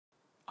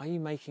Are you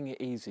making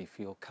it easy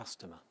for your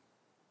customer?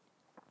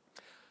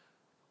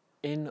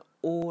 In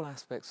all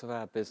aspects of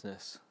our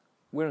business,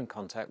 we're in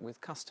contact with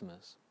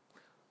customers.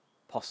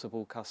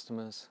 Possible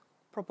customers,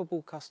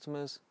 probable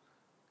customers,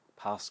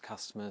 past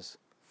customers,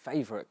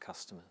 favourite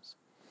customers.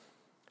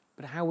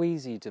 But how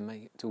easy do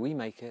we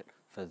make it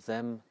for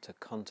them to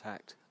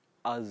contact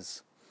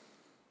us?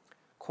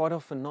 Quite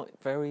often not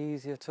very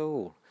easy at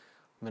all.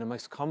 I mean, the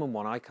most common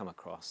one I come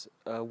across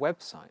are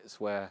websites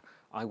where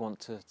I want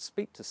to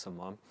speak to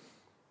someone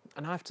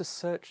and I have to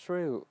search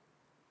through.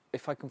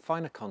 If I can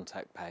find a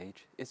contact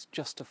page, it's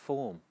just a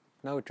form.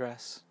 No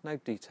address, no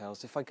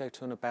details. If I go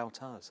to an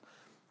About Us,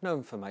 no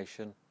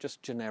information,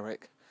 just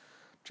generic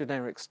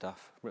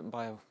stuff written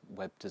by a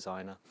web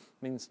designer,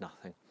 means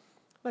nothing.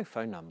 No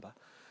phone number.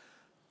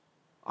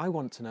 I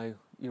want to know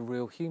you're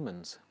real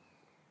humans.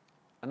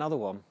 Another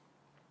one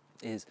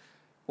is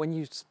when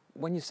you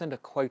send a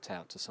quote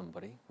out to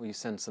somebody, or you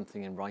send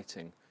something in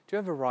writing, do you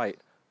ever write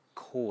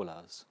call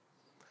us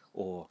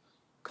or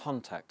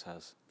contact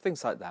us,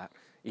 things like that?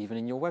 Even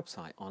in your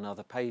website, on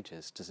other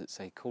pages, does it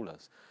say call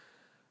us?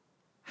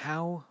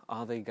 How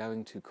are they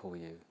going to call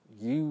you?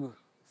 You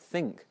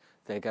think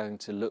they're going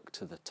to look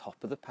to the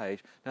top of the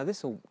page. Now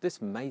this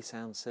may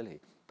sound silly,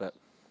 but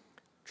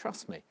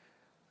trust me,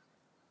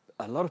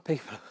 a lot of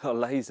people are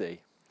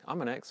lazy.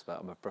 I'm an expert,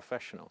 I'm a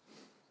professional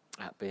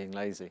at being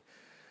lazy.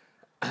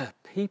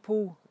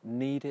 People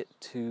need it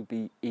to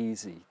be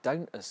easy.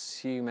 Don't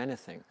assume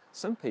anything.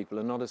 Some people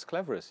are not as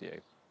clever as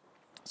you.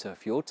 So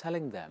if you're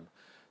telling them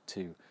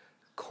to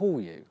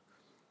call you,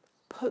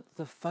 put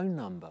the phone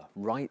number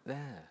right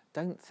there.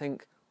 Don't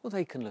think, well,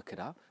 they can look it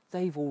up.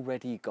 They've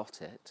already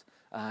got it.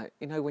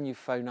 You know, when you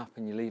phone up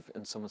and you leave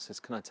and someone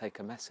says, can I take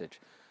a message?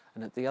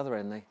 And at the other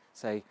end they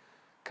say,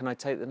 can I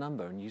take the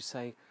number? And you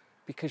say,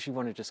 because you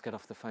want to just get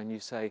off the phone, you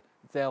say,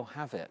 they'll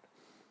have it.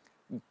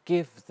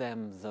 Give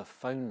them the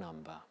phone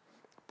number,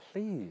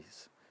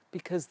 please,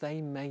 because they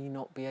may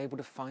not be able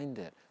to find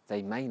it.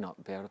 They may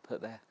not be able to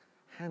put their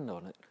hand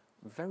on it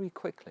very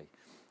quickly.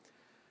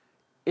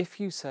 If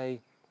you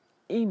say,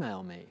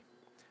 email me.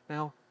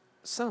 Now,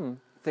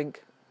 some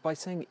think by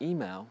saying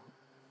email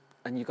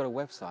and you've got a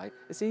website,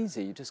 it's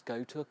easy, you just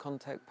go to a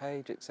contact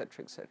page,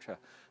 etc., etc.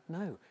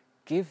 No,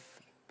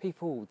 give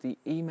people the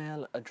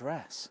email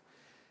address.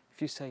 If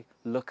you say,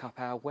 look up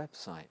our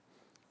website,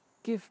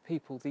 give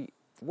people the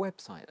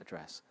website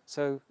address.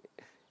 So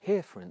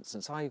here, for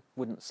instance, I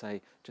wouldn't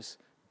say just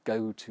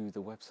go to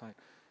the website.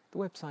 The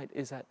website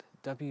is at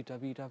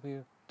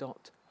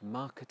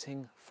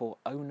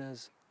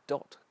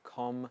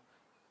www.marketingforowners.com,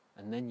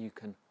 and then you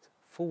can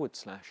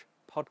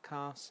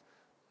 /podcasts,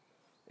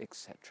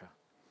 etc.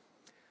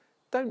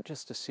 Don't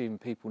just assume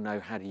people know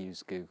how to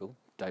use Google.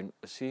 Don't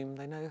assume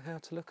they know how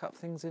to look up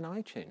things in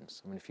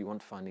iTunes. I mean, if you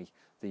want to find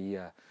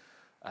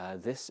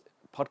this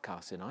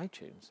podcast in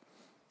iTunes,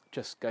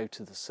 just go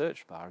to the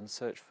search bar and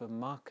search for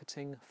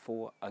Marketing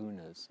for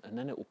Owners, and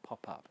then it will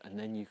pop up, and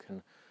then you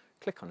can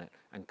click on it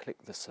and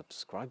click the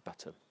subscribe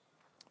button.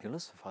 You'll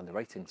also find the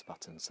ratings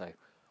button, so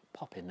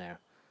pop in there.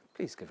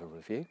 Please give a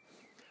review.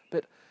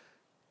 But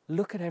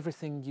look at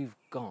everything you've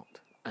got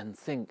and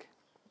think,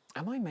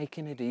 am I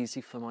making it easy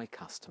for my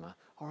customer,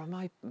 or am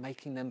I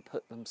making them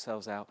put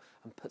themselves out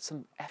and put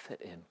some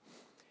effort in?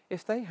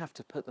 If they have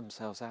to put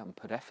themselves out and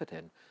put effort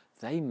in,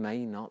 they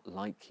may not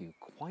like you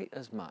quite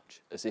as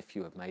much as if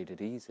you have made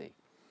it easy.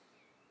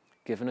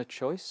 Given a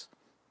choice,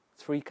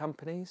 3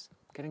 companies,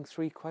 getting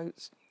 3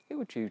 quotes, who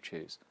would you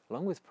choose,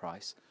 along with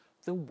price,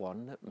 the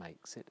one that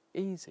makes it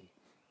easy?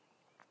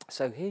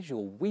 So here's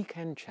your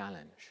weekend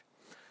challenge.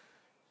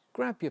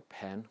 Grab your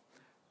pen,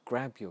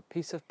 grab your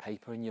piece of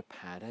paper and your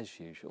pad as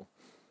usual.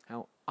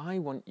 Now, I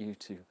want you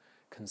to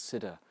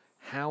consider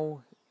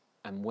how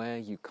and where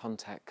you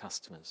contact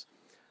customers.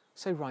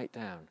 So write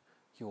down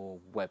your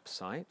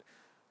website,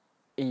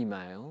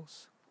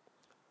 emails,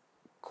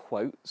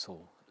 quotes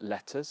or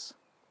letters,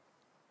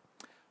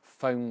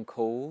 phone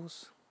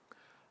calls,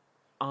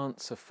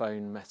 answer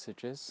phone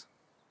messages,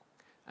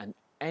 and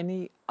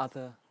any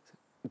other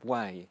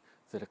way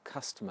that a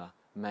customer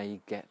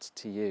may get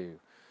to you.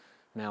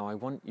 Now, I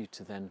want you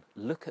to then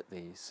look at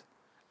these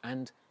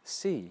and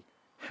see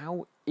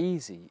how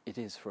easy it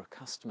is for a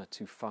customer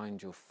to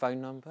find your phone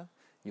number,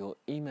 your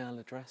email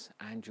address,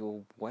 and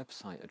your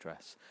website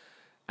address.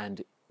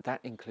 And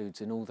that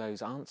includes in all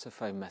those answer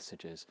phone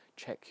messages,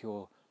 check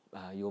your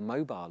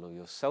mobile or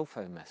your cell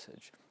phone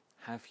message.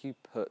 Have you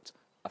put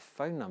a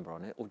phone number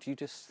on it, or do you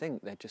just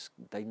think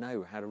they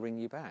know how to ring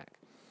you back?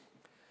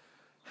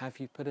 Have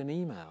you put an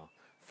email?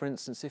 For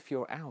instance, if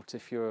you're out,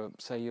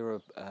 say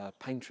you're a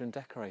painter and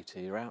decorator,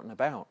 you're out and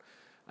about,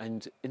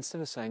 and instead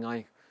of saying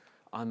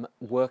I'm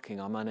working,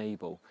 I'm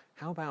unable,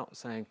 how about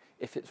saying,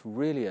 if it's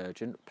really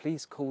urgent,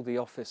 please call the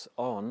office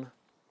on,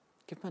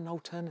 give them an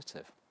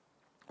alternative,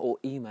 or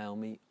email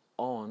me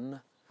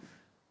on,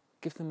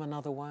 give them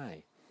another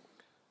way.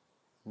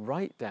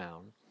 Write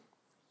down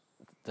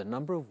the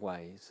number of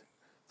ways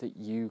that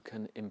you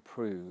can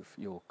improve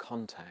your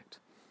contact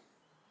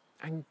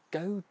and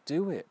go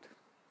do it.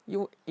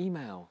 Your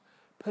email,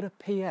 put a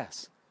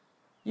PS.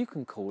 You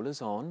can call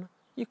us on,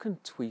 you can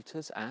tweet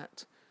us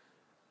at,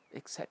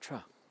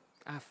 etc.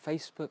 Our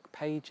Facebook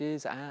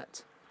pages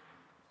at.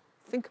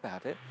 Think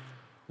about it.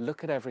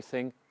 Look at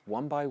everything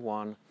one by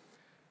one.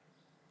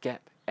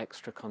 Get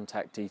extra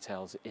contact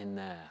details in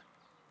there.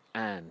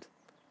 And,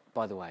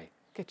 by the way,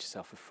 get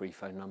yourself a free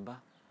phone number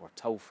or a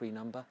toll-free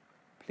number,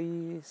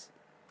 please.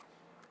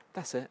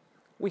 That's it.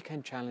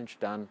 Weekend challenge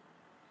done.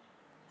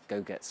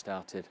 Go get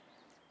started.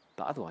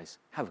 But otherwise,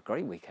 have a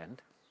great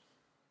weekend.